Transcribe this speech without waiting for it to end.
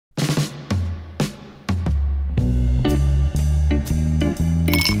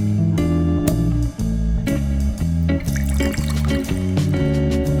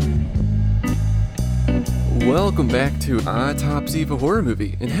Welcome back to Autopsy of a Horror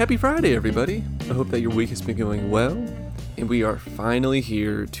Movie, and happy Friday, everybody! I hope that your week has been going well, and we are finally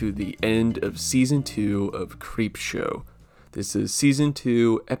here to the end of Season 2 of Creepshow. This is Season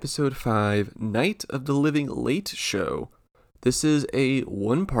 2, Episode 5, Night of the Living Late Show. This is a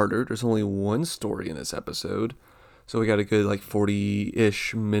one-parter. There's only one story in this episode, so we got a good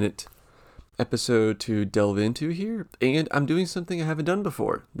 40-ish minute episode to delve into here, and I'm doing something I haven't done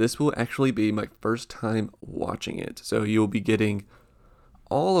before. This will actually be my first time watching it, so you'll be getting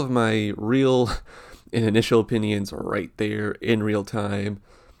all of my real and initial opinions right there in real time.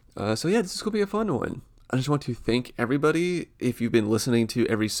 So yeah, this is going to be a fun one. I just want to thank everybody if you've been listening to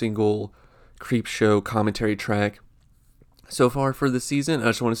every single Creepshow commentary track so far for this season. I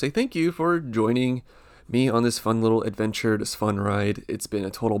just want to say thank you for joining me on this fun little adventure, this fun ride. It's been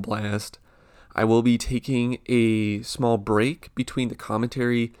a total blast. I will be taking a small break between the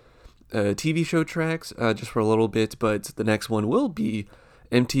commentary TV show tracks just for a little bit, but the next one will be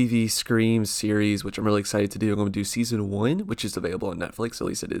MTV Scream series, which I'm really excited to do. I'm going to do Season 1, which is available on Netflix, at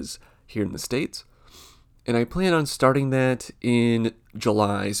least it is here in the States. And I plan on starting that in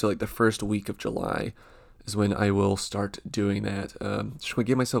July, so the first week of July is when I will start doing that. Just going to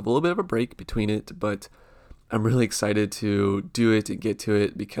give myself a little bit of a break between it, but I'm really excited to do it and get to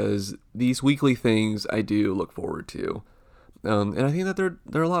it because these weekly things I do look forward to. And I think that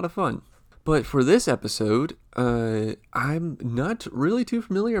they're a lot of fun. But for this episode, I'm not really too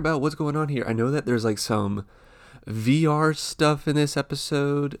familiar about what's going on here. I know that there's some VR stuff in this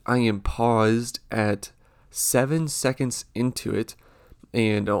episode. I am paused at 7 seconds into it,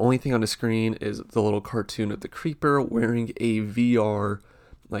 and the only thing on the screen is the little cartoon of the creeper wearing a VR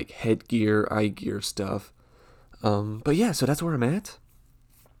headgear, eye gear stuff. But yeah, so that's where I'm at,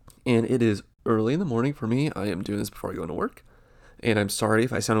 and it is early in the morning for me. I am doing this before I go into work, and I'm sorry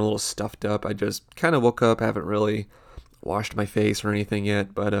if I sound a little stuffed up. I just kind of woke up, haven't really washed my face or anything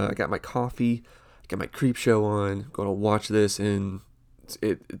yet, but I got my coffee, got my Creepshow on, going to watch this, and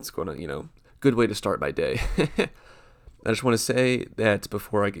it's going to, good way to start my day. I just want to say that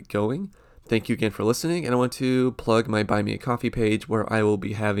before I get going, thank you again for listening, and I want to plug my Buy Me a Coffee page where I will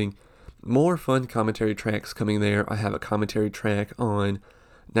be having more fun commentary tracks coming there. I have a commentary track on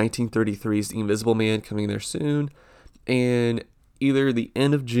 1933's The Invisible Man coming there soon, and either the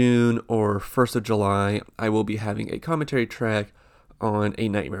end of June or 1st of July, I will be having a commentary track on A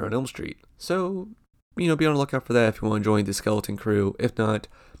Nightmare on Elm Street. So, be on the lookout for that if you want to join the Skeleton Crew. If not,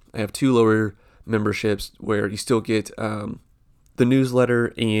 I have 2 lower memberships where you still get the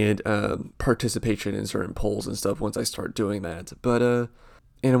newsletter and participation in certain polls and stuff once I start doing that. But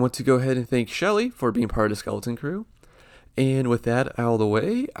and I want to go ahead and thank Shelly for being part of the Skeleton Crew. And with that out of the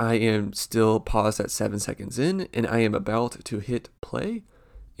way, I am still paused at 7 seconds in, and I am about to hit play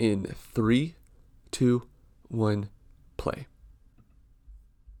in 3, 2, 1, play.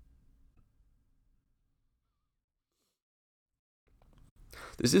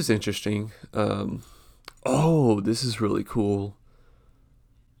 This is interesting. This is really cool.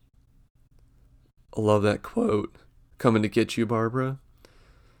 I love that quote. Coming to get you, Barbara.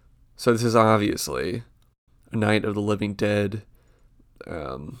 So this is obviously a Night of the Living Dead.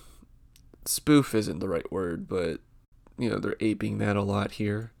 Spoof isn't the right word, but, they're aping that a lot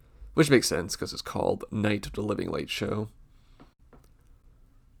here. Which makes sense, because it's called Night of the Living Late Show.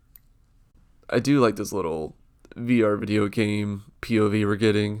 I do like this little VR video game POV we're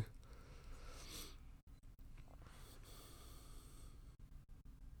getting.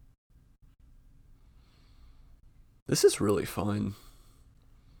 This is really fun.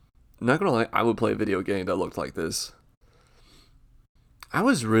 Not gonna lie, I would play a video game that looked like this. I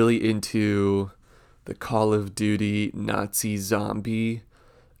was really into the Call of Duty Nazi zombie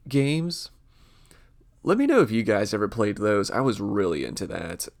games. Let me know if you guys ever played those. I was really into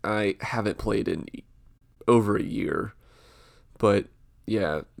that. I haven't played in over a year. But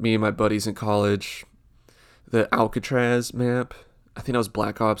yeah, me and my buddies in college, the Alcatraz map, I think that was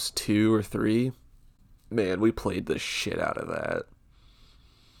Black Ops 2 or 3. Man, we played the shit out of that.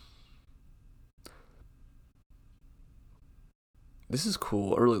 This is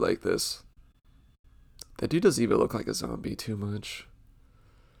cool. I really like this. That dude doesn't even look like a zombie too much.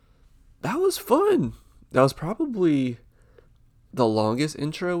 That was fun. That was probably the longest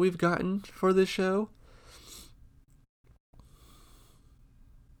intro we've gotten for this show.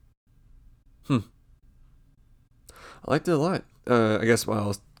 I liked it a lot. I guess while I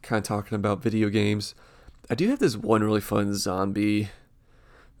was kind of talking about video games, I do have this one really fun zombie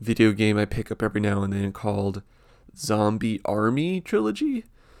video game I pick up every now and then called Zombie Army Trilogy.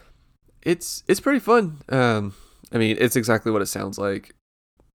 It's pretty fun. It's exactly what it sounds like.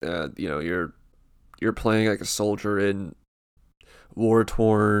 You're you're playing like a soldier in war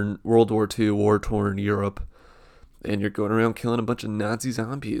torn World War II, war torn Europe, and you're going around killing a bunch of Nazi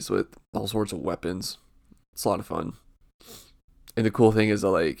zombies with all sorts of weapons. It's a lot of fun. And the cool thing is that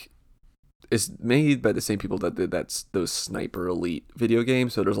like it's made by the same people that did those Sniper Elite video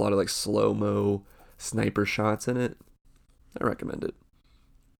games, so there's a lot of like slow mo sniper shots in it. I recommend it.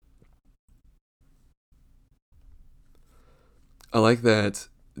 I like that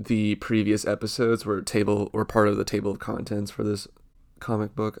the previous episodes were part of the table of contents for this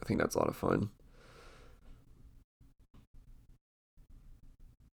comic book. I think that's a lot of fun.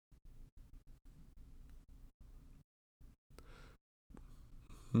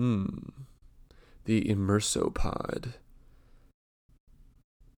 The Immersopod.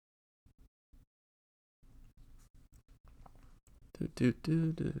 Do, do,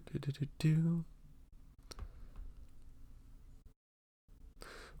 do, do, do, do, do.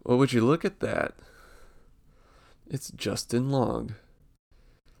 Well, would you look at that? It's Justin Long.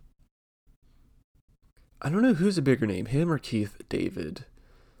 I don't know who's a bigger name, him or Keith David.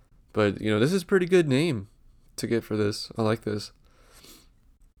 But, this is a pretty good name to get for this. I like this.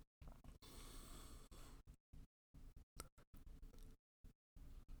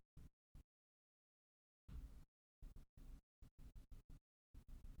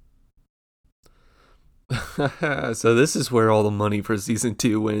 So this is where all the money for season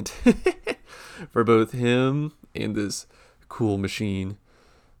 2 went. For both him and this cool machine.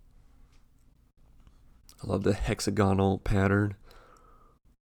 I love the hexagonal pattern.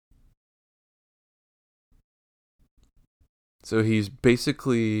 So he's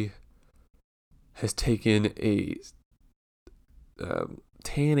basically has taken a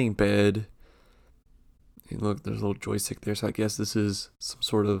tanning bed. And look, there's a little joystick there. So I guess this is some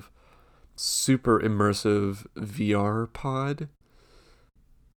sort of super immersive VR pod.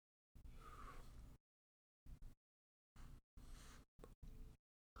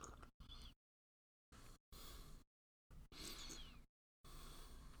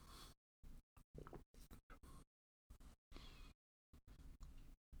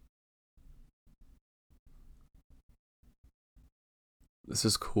 This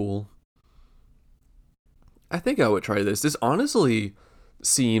is cool. I think I would try this. This honestly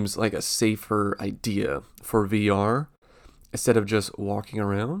seems like a safer idea for VR instead of just walking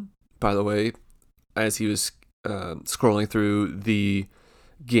around. By the way, as he was scrolling through the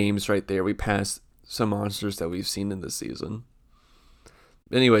games right there, we passed some monsters that we've seen in this season.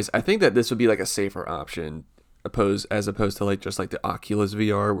 Anyways, I think that this would be like a safer option as opposed to like just like the Oculus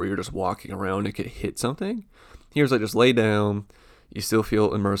VR where you're just walking around and could hit something. Here's like just lay down. You still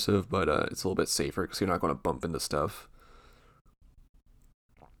feel immersive, but it's a little bit safer because you're not going to bump into stuff.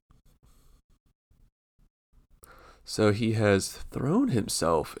 So he has thrown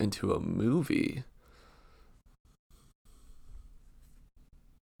himself into a movie.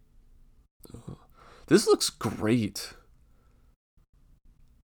 This looks great.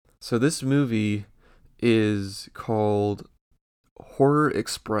 So this movie is called Horror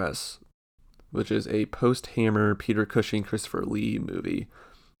Express, which is a post-Hammer Peter Cushing Christopher Lee movie.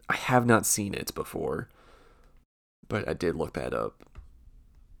 I have not seen it before, but I did look that up.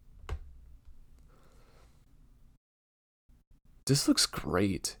 This looks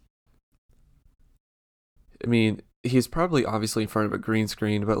great. I mean, he's probably obviously in front of a green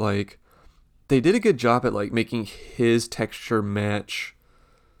screen, but like they did a good job at like making his texture match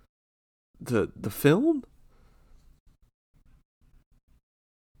the film.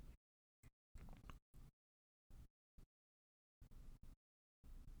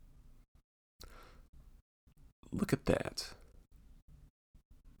 Look at that.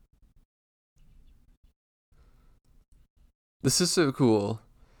 This is so cool.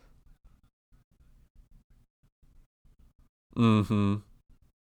 Mm-hmm.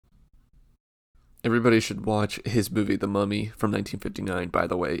 Everybody should watch his movie The Mummy from 1959, by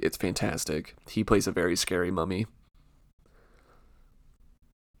the way. It's fantastic. He plays a very scary mummy.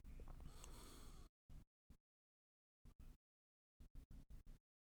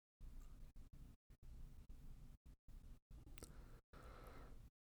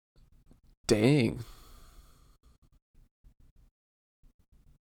 Dang.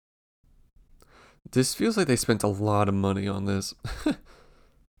 This feels like they spent a lot of money on this.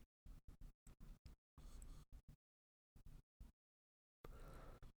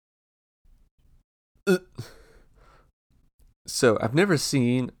 So, I've never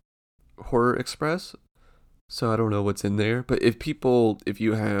seen Horror Express, so I don't know what's in there. But if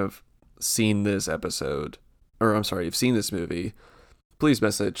you have seen this episode, or I'm sorry, you've seen this movie, please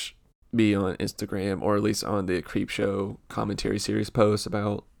message me on Instagram or at least on the Creep Show commentary series post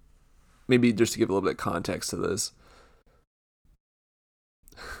about maybe just to give a little bit of context to this.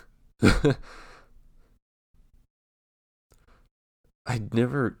 I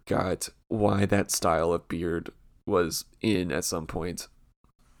never got why that style of beard was in at some point.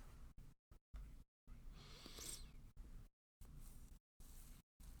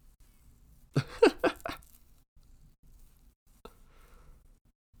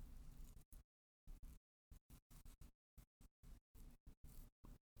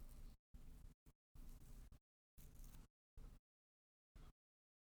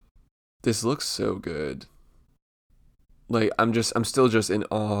 This looks so good. Like I'm still just in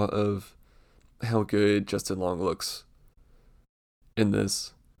awe of how good Justin Long looks in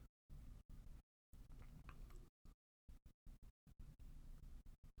this.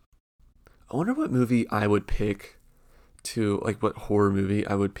 I wonder what movie I would pick to like what horror movie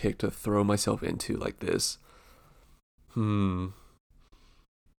I would pick to throw myself into like this. Hmm.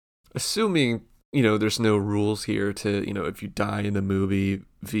 Assuming, there's no rules here to, if you die in the movie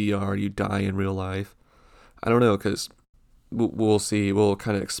VR, you die in real life. I don't know cuz we'll see. We'll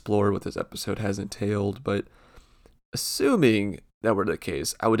kind of explore what this episode has entailed, but assuming that were the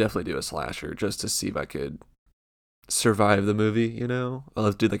case, I would definitely do a slasher just to see if I could survive the movie.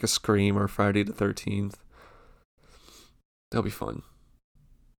 I'll do like a Scream or Friday the 13th. That'll be fun.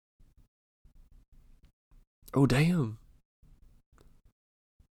 Oh, damn.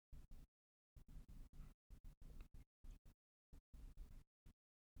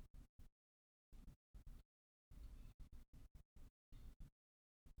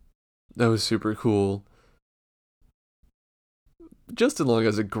 That was super cool. Justin Long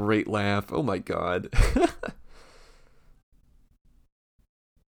has a great laugh. Oh my god.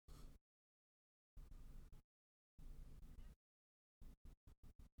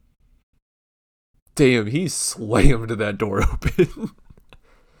 Damn, he slammed that door open.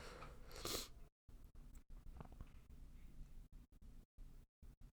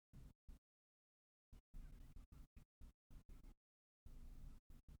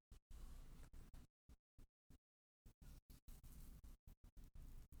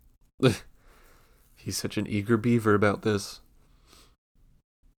 He's such an eager beaver about this.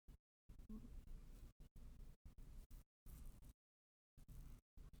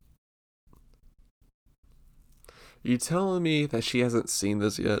 You telling me that she hasn't seen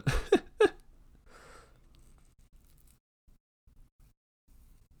this yet?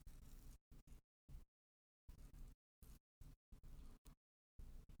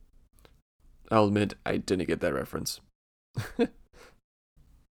 I'll admit I didn't get that reference.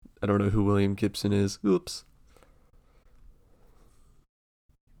 I don't know who William Gibson is. Oops.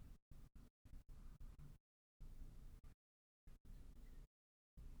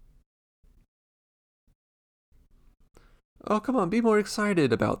 Oh, come on, be more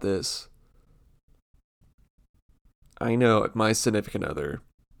excited about this. I know if my significant other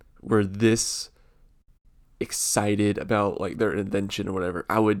were this excited about like their invention or whatever,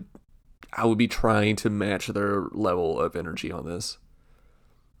 I would be trying to match their level of energy on this.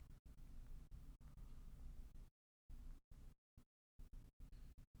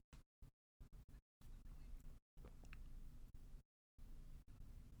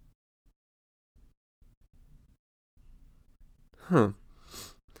 Huh.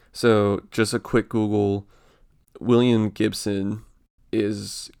 So, just a quick Google. William Gibson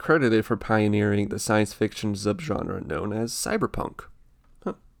is credited for pioneering the science fiction subgenre known as cyberpunk.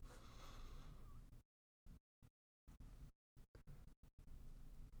 Huh.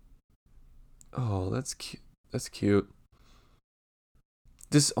 Oh, that's cute. That's cute.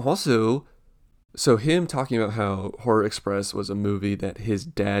 This also, so him talking about how Horror Express was a movie that his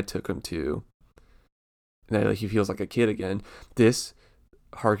dad took him to, and that like, he feels like a kid again. This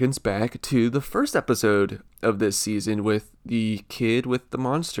harkens back to the first episode of this season with the kid with the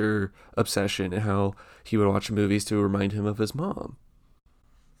monster obsession and how he would watch movies to remind him of his mom.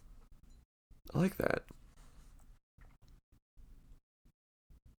 I like that.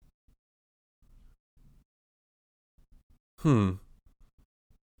 Hmm.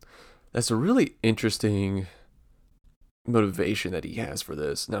 That's a really interesting motivation that he has for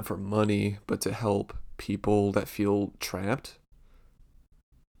this. Not for money, but to help people that feel trapped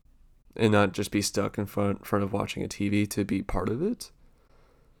and not just be stuck in front of watching a TV to be part of it.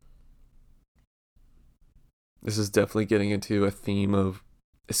 This is definitely getting into a theme of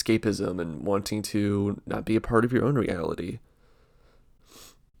escapism and wanting to not be a part of your own reality.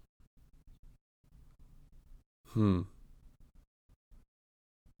 Hmm.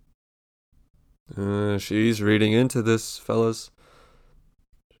 She's reading into this, fellas.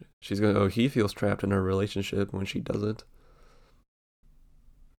 She's going, oh, he feels trapped in her relationship when she doesn't.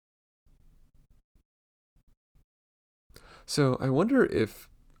 So I wonder if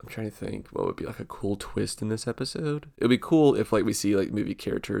I'm trying to think what would be like a cool twist in this episode. It would be cool if like we see like movie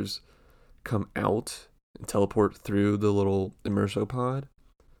characters come out and teleport through the little immerso pod,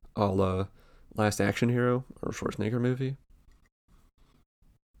 a la Last Action Hero or Schwarzenegger movie.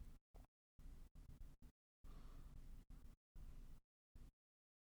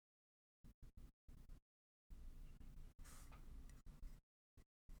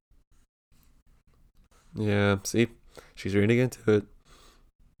 Yeah, see, she's reading into it.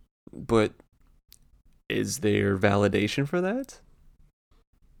 But is there validation for that?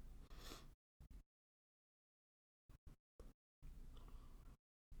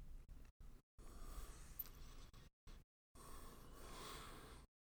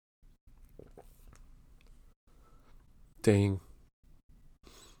 Dang.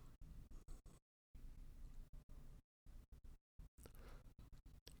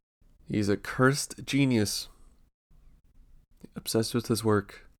 He's a cursed genius, obsessed with his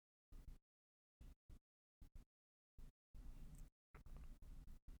work.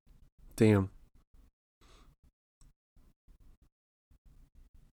 Damn.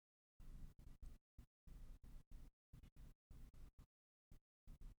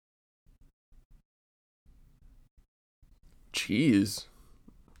 Jeez.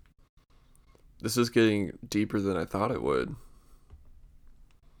 This is getting deeper than I thought it would.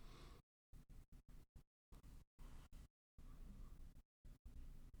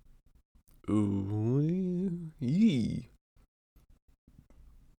 Ooh. Yee.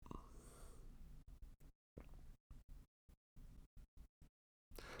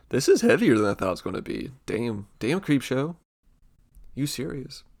 This is heavier than I thought it was going to be. Damn. Damn, Creep Show. You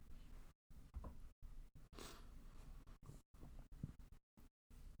serious?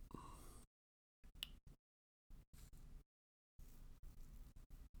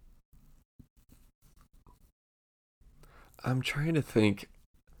 I'm trying to think.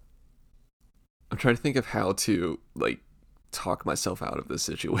 I'm trying to think of how to, like, talk myself out of this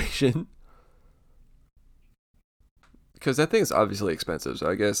situation. Because that thing is obviously expensive, so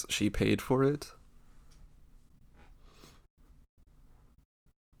I guess she paid for it.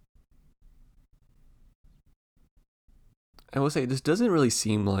 I will say, this doesn't really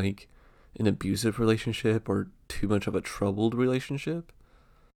seem like an abusive relationship or too much of a troubled relationship.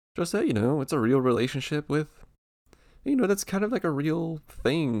 Just that, it's a real relationship with, that's kind of like a real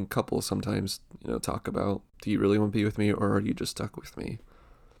thing couples sometimes, talk about. Do you really want to be with me or are you just stuck with me?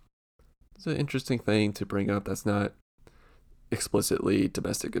 It's an interesting thing to bring up that's not explicitly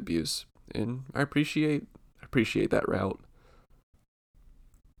domestic abuse. And I appreciate that route.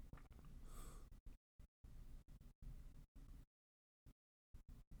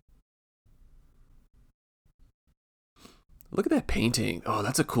 Look at that painting. Oh,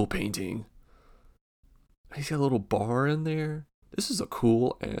 that's a cool painting. He's got a little bar in there. This is a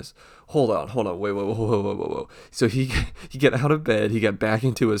cool ass. Hold on, wait, whoa. So he got out of bed. He got back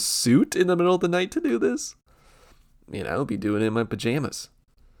into a suit in the middle of the night to do this. Man, I would be doing it in my pajamas.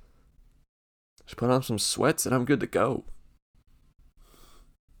 Just put on some sweats and I'm good to go.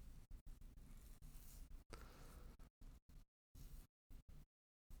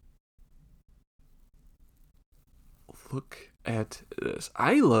 Look at this.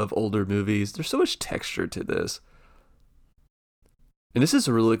 I love older movies. There's so much texture to this, and this is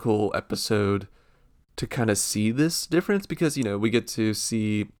a really cool episode to kind of see this difference because we get to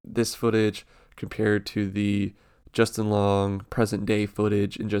see this footage compared to the Justin Long present day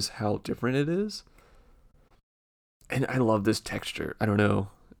footage and just how different it is. And I love this texture. I don't know,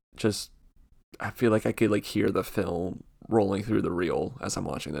 just I feel like I could like hear the film rolling through the reel as I'm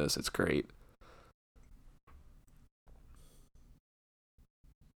watching this. It's great.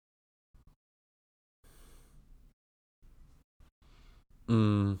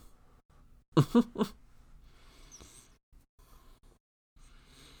 Mm.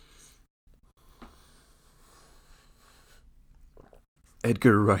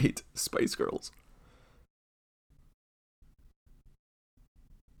 Edgar Wright, Spice Girls.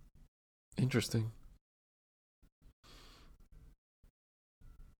 Interesting.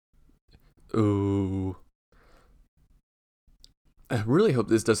 Ooh. I really hope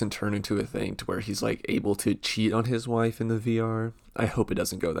this doesn't turn into a thing to where he's like able to cheat on his wife in the VR. I hope it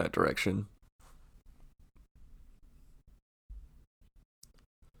doesn't go that direction.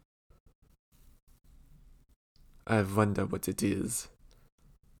 I wonder what it is.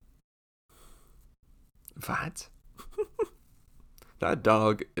 What? That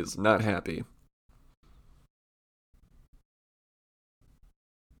dog is not happy.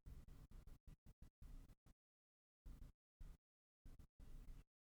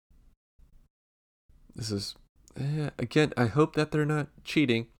 This is Again, I hope that they're not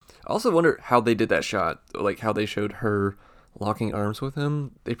cheating. I also wonder how they did that shot, like how they showed her locking arms with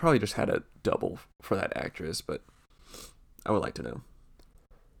him. They probably just had a double for that actress, but I would like to know.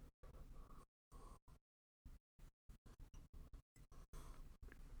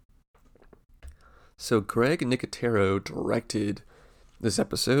 So Greg Nicotero directed this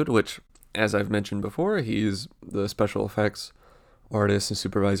episode, which, as I've mentioned before, he's the special effects artist and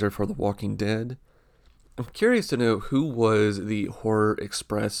supervisor for The Walking Dead. I'm curious to know who was the Horror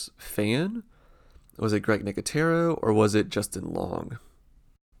Express fan. Was it Greg Nicotero or was it Justin Long?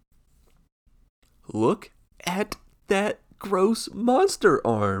 Look at that gross monster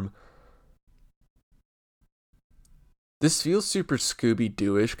arm. This feels super Scooby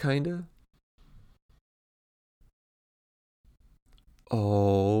Doo-ish, kinda.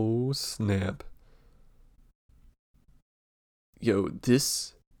 Oh snap! Yo,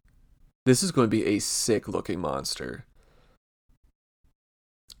 this is going to be a sick looking monster.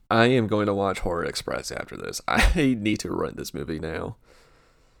 I am going to watch Horror Express after this. I need to run this movie now.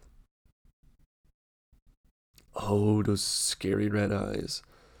 Oh, those scary red eyes.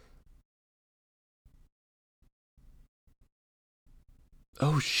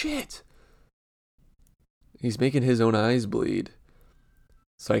 Oh shit! He's making his own eyes bleed.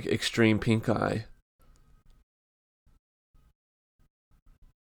 It's like extreme pink eye.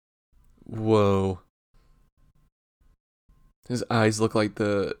 Whoa. His eyes look like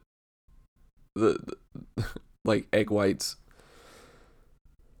the like egg whites.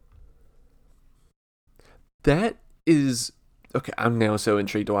 That is okay. I'm now so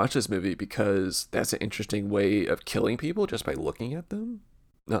intrigued to watch this movie because that's an interesting way of killing people just by looking at them,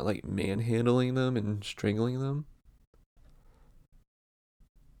 not like manhandling them and strangling them.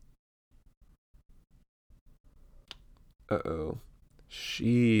 Uh oh,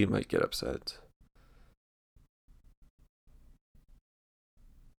 she might get upset.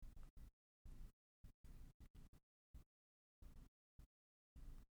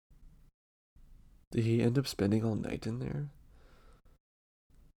 Did he end up spending all night in there?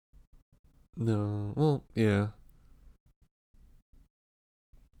 No. Well, yeah.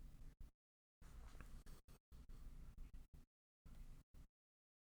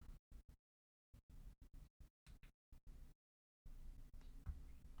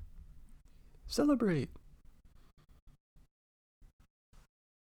 Celebrate.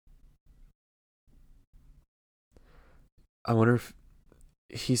 I wonder if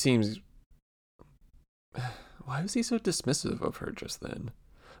he seems. Why was he so dismissive of her just then?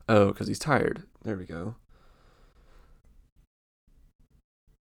 Oh, because he's tired. There we go.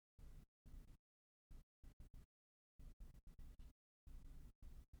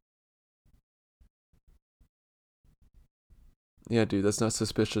 Yeah, dude, that's not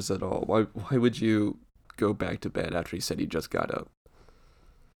suspicious at all. Why would you go back to bed after he said he just got up?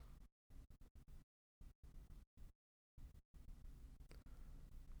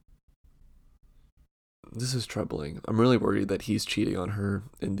 This is troubling. I'm really worried that he's cheating on her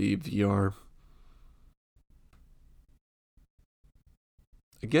in the VR.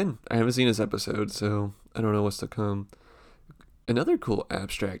 Again, I haven't seen this episode, so I don't know what's to come. Another cool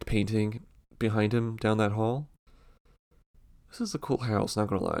abstract painting behind him down that hall. This is a cool house, not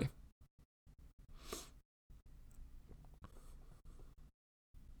gonna lie.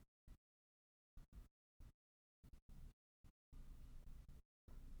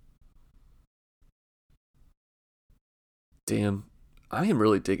 Damn, I am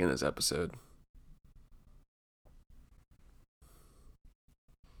really digging this episode.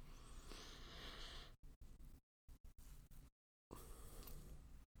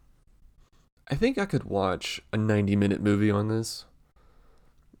 I think I could watch a 90-minute movie on this.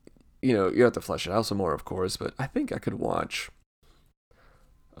 You have to flesh it out some more, of course, but I think I could watch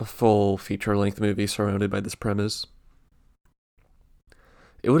a full feature length movie surrounded by this premise.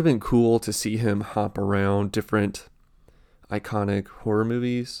 It would have been cool to see him hop around different iconic horror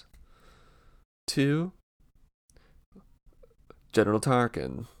movies too. General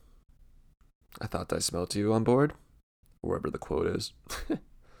Tarkin, I thought I smelt you on board, wherever the quote is.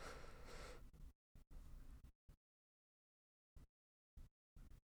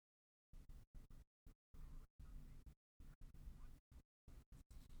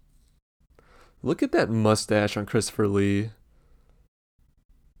 Look at that mustache on Christopher Lee.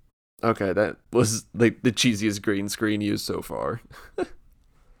 Okay, that was like the cheesiest green screen used so far.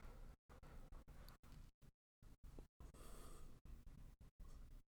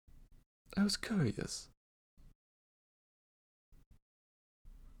 I was curious.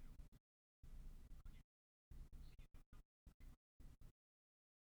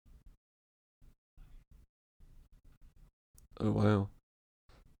 Oh wow.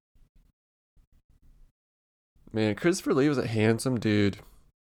 Man, Christopher Lee was a handsome dude.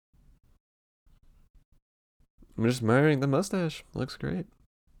 I'm just admiring the mustache. Looks great.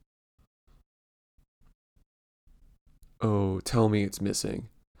 Oh, tell me it's missing.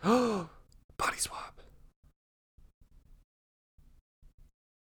 Body swap.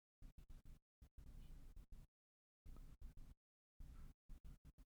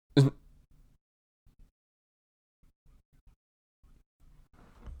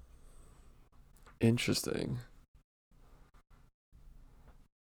 Interesting.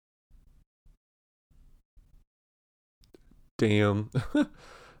 Damn.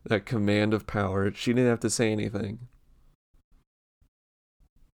 That command of power. She didn't have to say anything.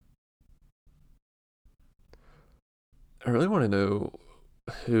 I really want to know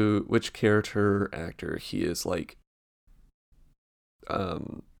which character actor he is like.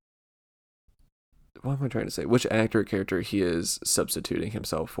 Um, what am I trying to say? Which actor character he is substituting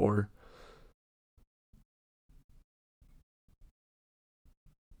himself for?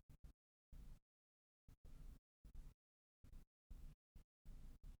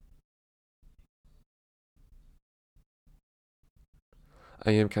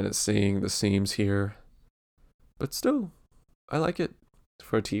 I am kind of seeing the seams here, but still, I like it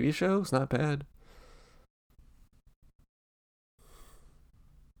for a TV show. It's not bad.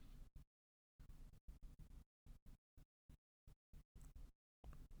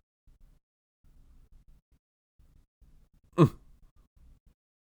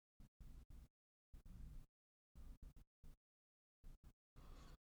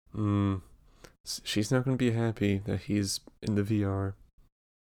 Hmm. She's not going to be happy that he's in the VR.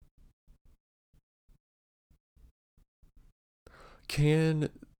 Can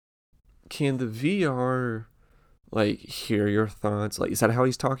can the VR like hear your thoughts? Like, is that how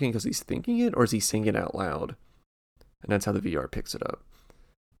he's talking because he's thinking it, or is he saying it out loud? And that's how the VR picks it up.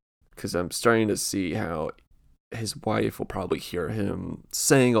 Because I'm starting to see how his wife will probably hear him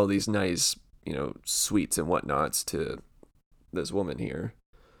saying all these nice, sweets and whatnots to this woman here.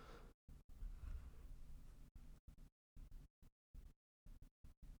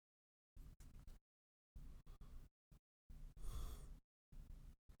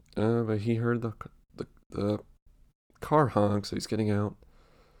 But he heard the car honk, so he's getting out.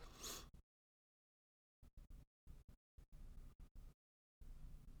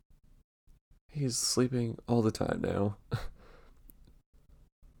 He's sleeping all the time now.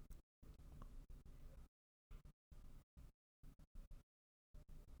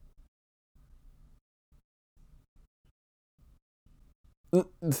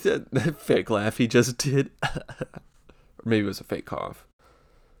 That fake laugh he just did. Or maybe it was a fake cough.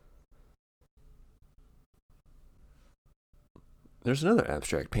 There's another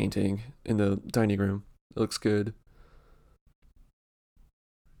abstract painting in the dining room. It looks good.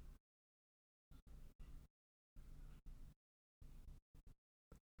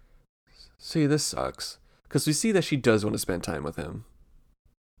 See, this sucks. Because we see that she does want to spend time with him.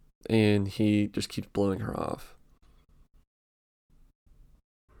 And he just keeps blowing her off.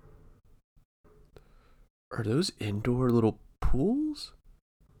 Are those indoor little pools?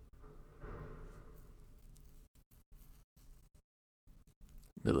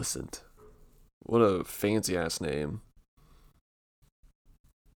 Millicent. What a fancy ass name.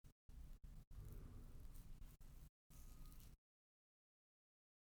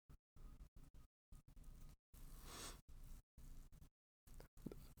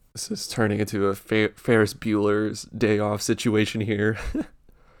 This is turning into a Ferris Bueller's day off situation here.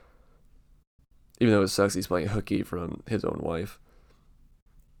 Even though it sucks he's playing hooky from his own wife.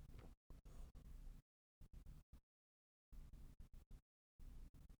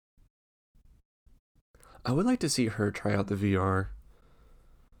 I would like to see her try out the VR.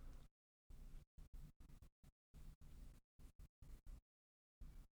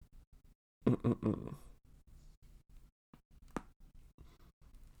 Mm-mm-mm.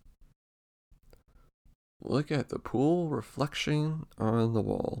 Look at the pool reflection on the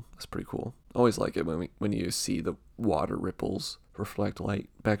wall. That's pretty cool. Always like it when you see the water ripples reflect light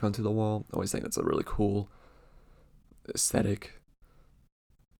back onto the wall. I always think that's a really cool aesthetic.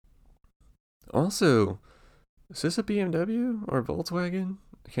 Also, is this a BMW or a Volkswagen?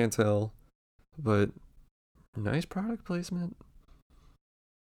 I can't tell, but nice product placement.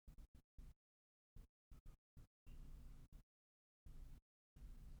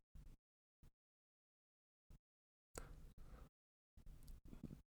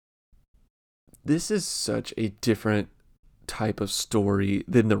 This is such a different type of story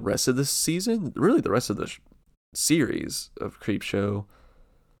than the rest of the season. Really, the rest of the series of Creep Show.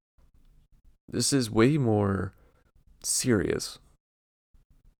 This is way more. serious.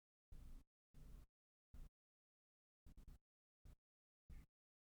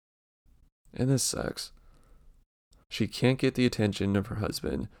 And this sucks. She can't get the attention of her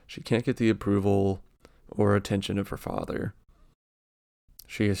husband. She can't get the approval or attention of her father.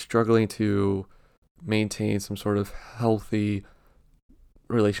 She is struggling to maintain some sort of healthy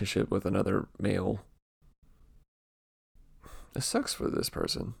relationship with another male. It sucks for this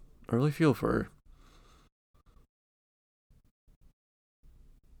person. I really feel for her.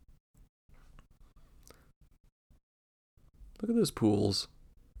 Look at those pools.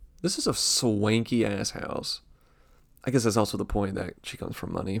 This is a swanky ass house. I guess that's also the point that she comes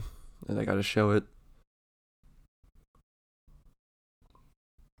from money, and I gotta show it.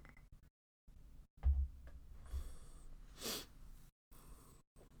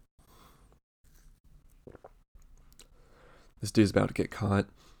 This dude's about to get caught.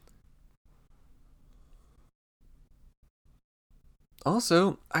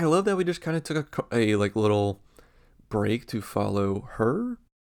 Also, I love that we just kind of took a like little break to follow her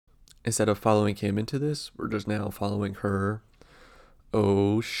instead of following him into this. We're just now following her.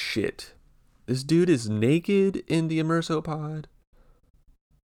 Oh shit! This dude is naked in the immerso pod.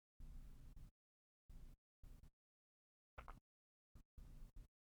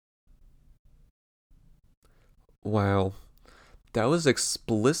 Wow, that was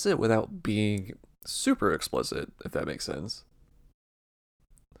explicit without being super explicit, if that makes sense.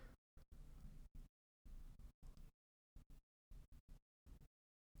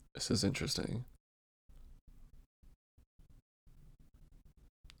 This is interesting.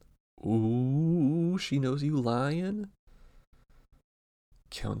 Ooh, she knows you lying?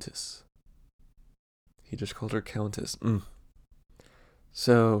 Countess. He just called her Countess.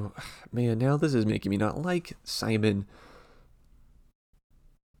 So, man, now this is making me not like Simon.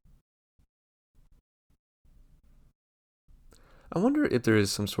 I wonder if there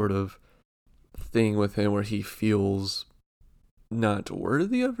is some sort of thing with him where he feels not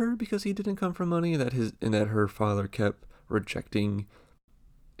worthy of her because he didn't come from money, that his and that her father kept rejecting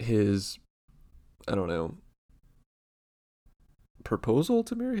his, I don't know, proposal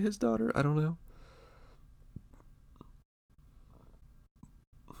to marry his daughter. I don't know.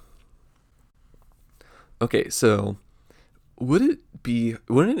 Okay, so wouldn't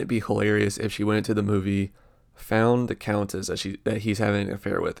it be hilarious if she went into the movie, found the countess that he's having an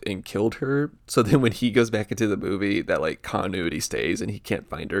affair with, and killed her? So then when he goes back into the movie, that like continuity stays and he can't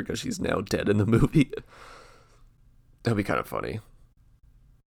find her because she's now dead in the movie. That'd be kind of funny.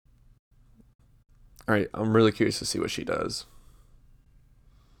 All right, I'm really curious to see what she does.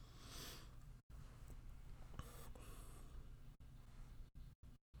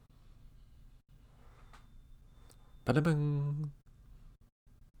 Ba-da-bing.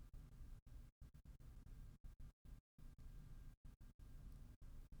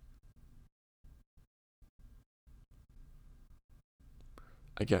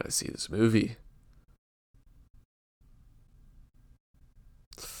 I gotta see this movie.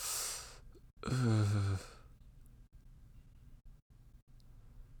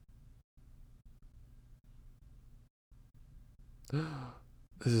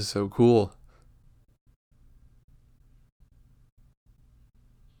 This is so cool.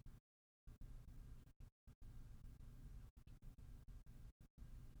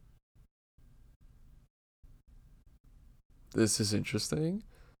 This is interesting.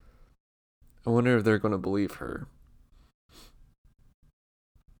 I wonder if they're going to believe her.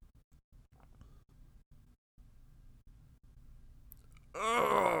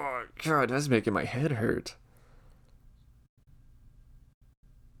 Oh, God, that's making my head hurt.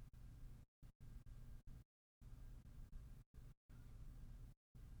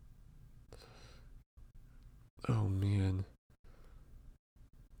 Oh, man.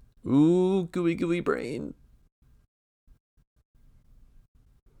 Ooh, gooey, gooey brain.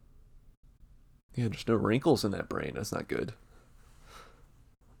 Yeah, there's no wrinkles in that brain. That's not good.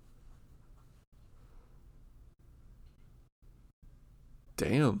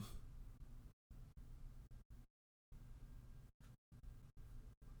 Damn.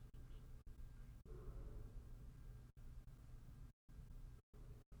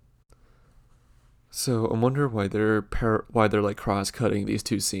 So I wonder why why they're like cross cutting these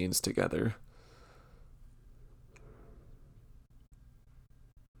two scenes together.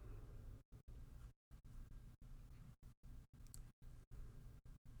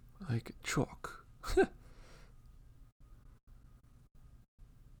 Like chalk.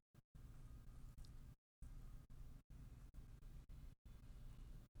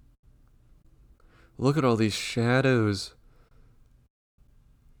 Look at all these shadows.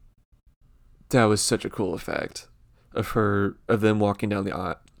 That was such a cool effect. of them walking down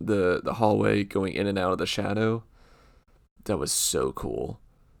the hallway, going in and out of the shadow. That was so cool.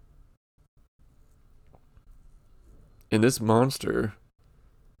 And this monster,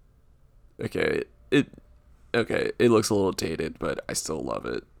 okay, it looks a little dated, but I still love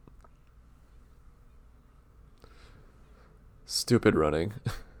it. Stupid running.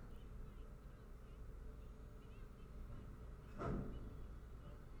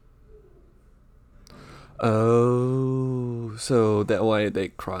 Oh, so that why they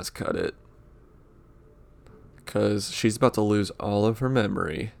cross cut it. Because she's about to lose all of her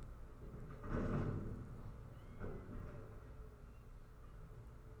memory.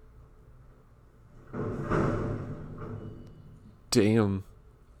 Damn.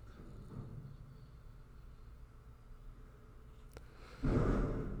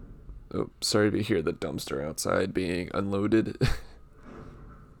 Oh, sorry to hear the dumpster outside being unloaded.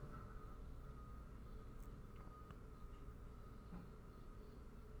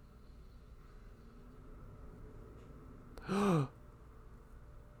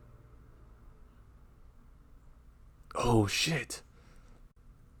 Oh shit.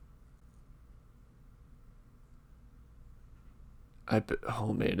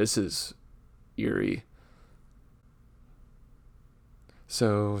 Oh man, this is eerie.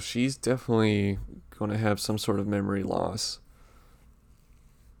 So she's definitely going to have some sort of memory loss.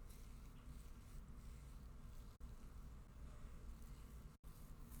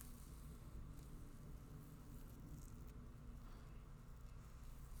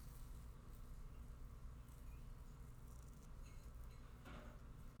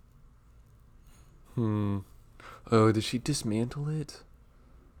 Hmm. Oh, did she dismantle it?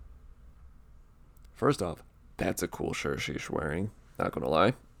 First off, that's a cool shirt she's wearing. Not gonna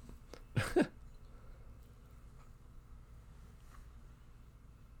lie.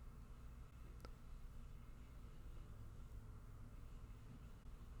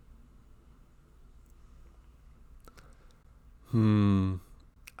 Hmm.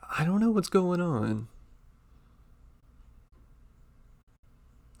 I don't know what's going on.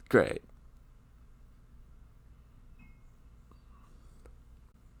 Great.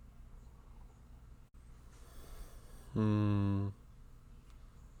 Hmm.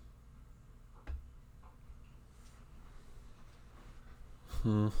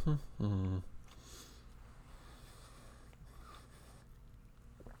 Hmm. Hmm.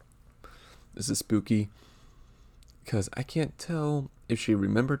 This is spooky because I can't tell if she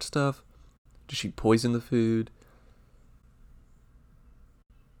remembered stuff. Did she poison the food?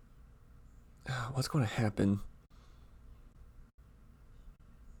 What's going to happen?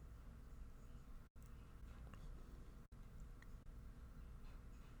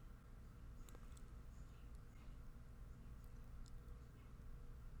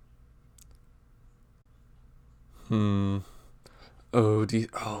 Hmm.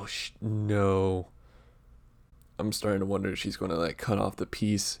 No. I'm starting to wonder if she's going to like cut off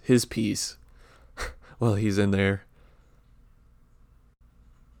his piece, while he's in there.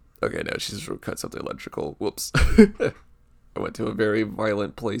 Okay, no, she's just gonna cut something electrical. Whoops. I went to a very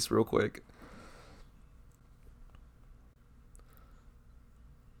violent place real quick.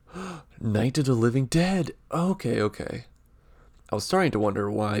 Night of the Living Dead. Okay, okay. I was starting to wonder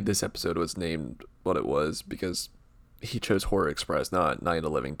why this episode was named what it was because he chose Horror Express, not Night of the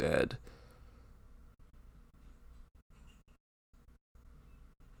Living Dead.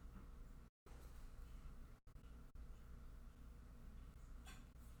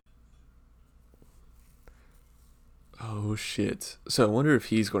 Oh shit. So I wonder if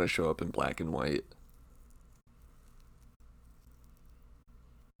he's going to show up in black and white.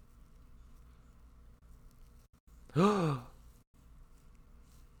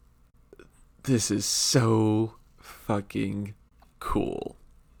 This is so fucking cool.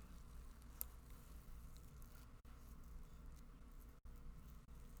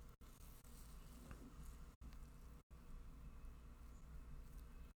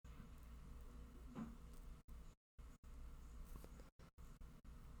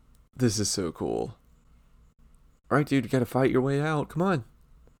 This is so cool. All right, dude, you gotta fight your way out. Come on.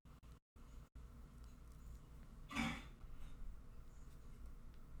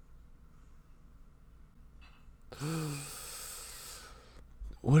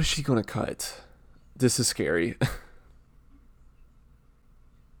 What is she gonna cut? This is scary.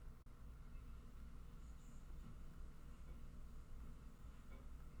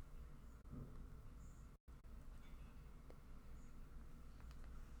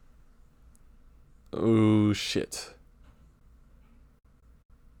 Oh shit.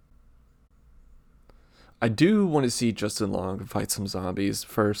 I do want to see Justin Long fight some zombies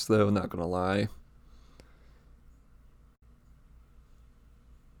first, though. Not gonna lie.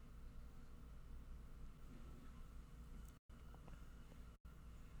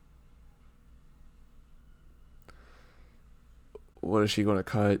 what is she going to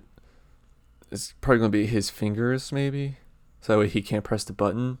cut? It's probably going to be his fingers, maybe? So that way he can't press the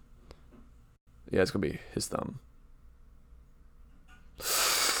button. Yeah, it's going to be his thumb.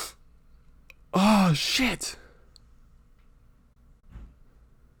 Oh, shit!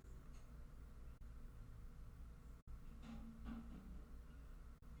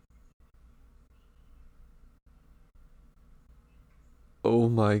 Oh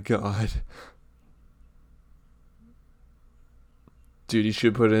my god. Dude, you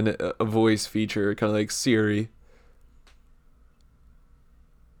should put in a voice feature, kind of like Siri.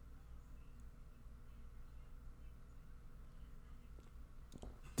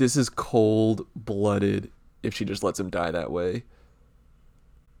 This is cold-blooded if she just lets him die that way.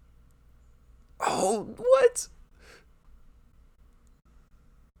 Oh, what?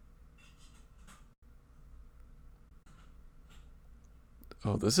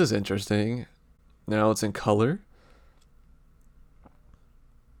 Oh, this is interesting. Now it's in color.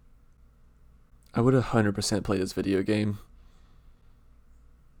 I would 100% play this video game.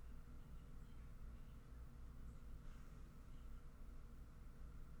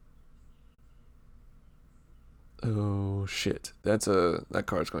 Oh shit. That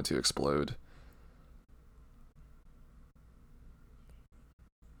card's going to explode.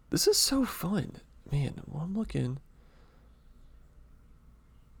 This is so fun. Man, while I'm looking.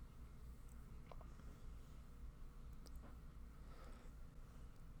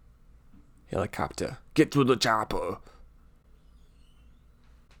 Helicopter. Get to the chopper.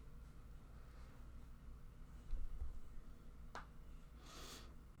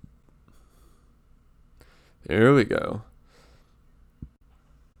 There we go.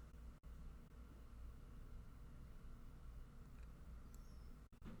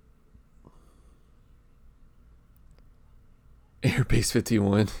 Airbase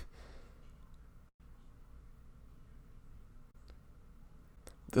 51.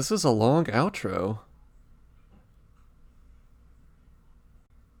 This is a long outro.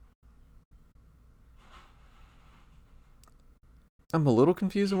 I'm a little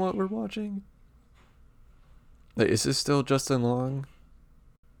confused on what we're watching. Wait, is this still Justin Long?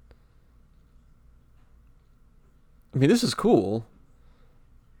 I mean, this is cool.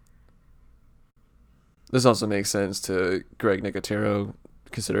 This also makes sense to Greg Nicotero,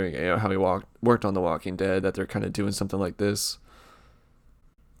 considering how he worked on The Walking Dead, that they're kind of doing something like this.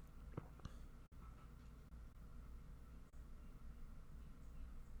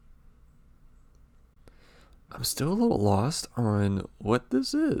 I'm still a little lost on what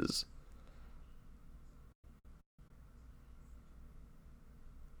this is.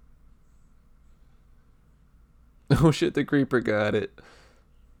 Oh shit, the creeper got it.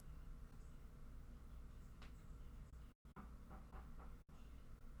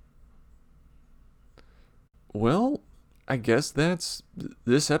 Well, I guess that's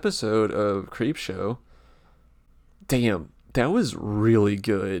this episode of Creepshow. Damn, that was really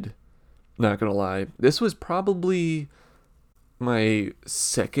good. Not gonna lie. This was probably my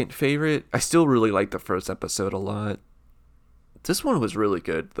second favorite. I still really like the first episode a lot. This one was really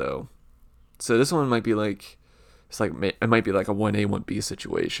good though. So this one might be like it might be like a 1A 1B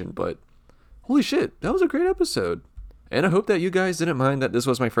situation, but holy shit, that was a great episode. And I hope that you guys didn't mind that this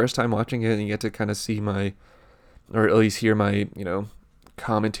was my first time watching it and you get to kind of see my, or at least hear my,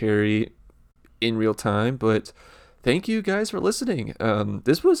 commentary in real time. But thank you guys for listening.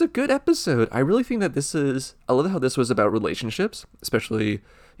 This was a good episode. I really think that I love how this was about relationships, especially,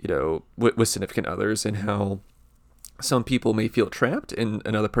 with significant others, and how some people may feel trapped and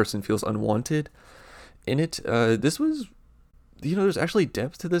another person feels unwanted in it. This was, there's actually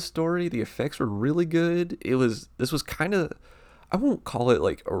depth to this story. The effects were really good. This was kind of, I won't call it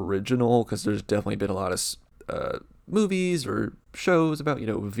like original, because there's definitely been a lot of movies or shows about,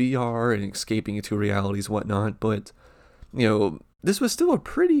 VR and escaping into realities, whatnot. But, this was still a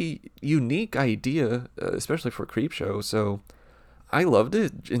pretty unique idea, especially for Creepshow. So I loved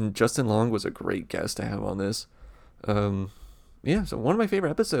it. And Justin Long was a great guest to have on this. Yeah, so one of my favorite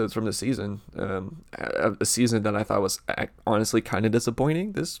episodes from the season, a season that I thought was honestly kind of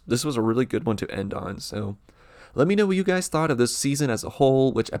disappointing. This was a really good one to end on. So let me know what you guys thought of this season as a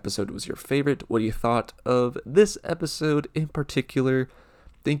whole. Which episode was your favorite? What you thought of this episode in particular?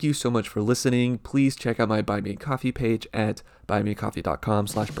 Thank you so much for listening. Please check out my Buy Me a Coffee page at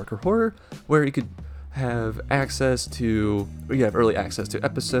buymeacoffee.com/BurkerHorror, where you could have early access to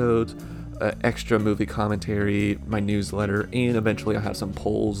episodes, extra movie commentary, my newsletter, and eventually I'll have some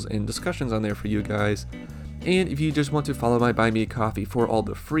polls and discussions on there for you guys. And if you just want to follow my Buy Me a Coffee for all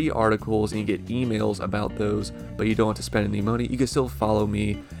the free articles and you get emails about those, but you don't want to spend any money, you can still follow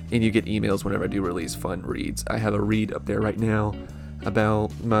me and you get emails whenever I do release fun reads. I have a read up there right now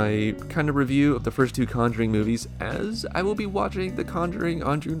about my kind of review of the first 2 Conjuring movies, as I will be watching The Conjuring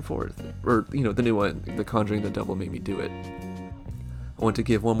on June 4th. Or, the new one, The Conjuring, The Devil Made Me Do It. I want to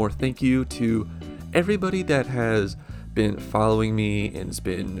give one more thank you to everybody that has been following me and has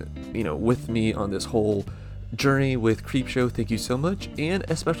been, with me on this whole journey with Creepshow. Thank you so much. And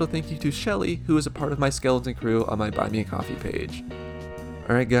a special thank you to Shelly, who is a part of my skeleton crew on my Buy Me a Coffee page.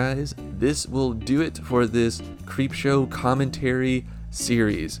 Alright guys, this will do it for this Creepshow commentary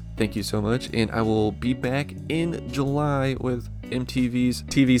series. Thank you so much, and I will be back in July with MTV's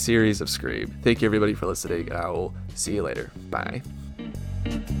TV series of Scream. Thank you everybody for listening. I will see you later. Bye.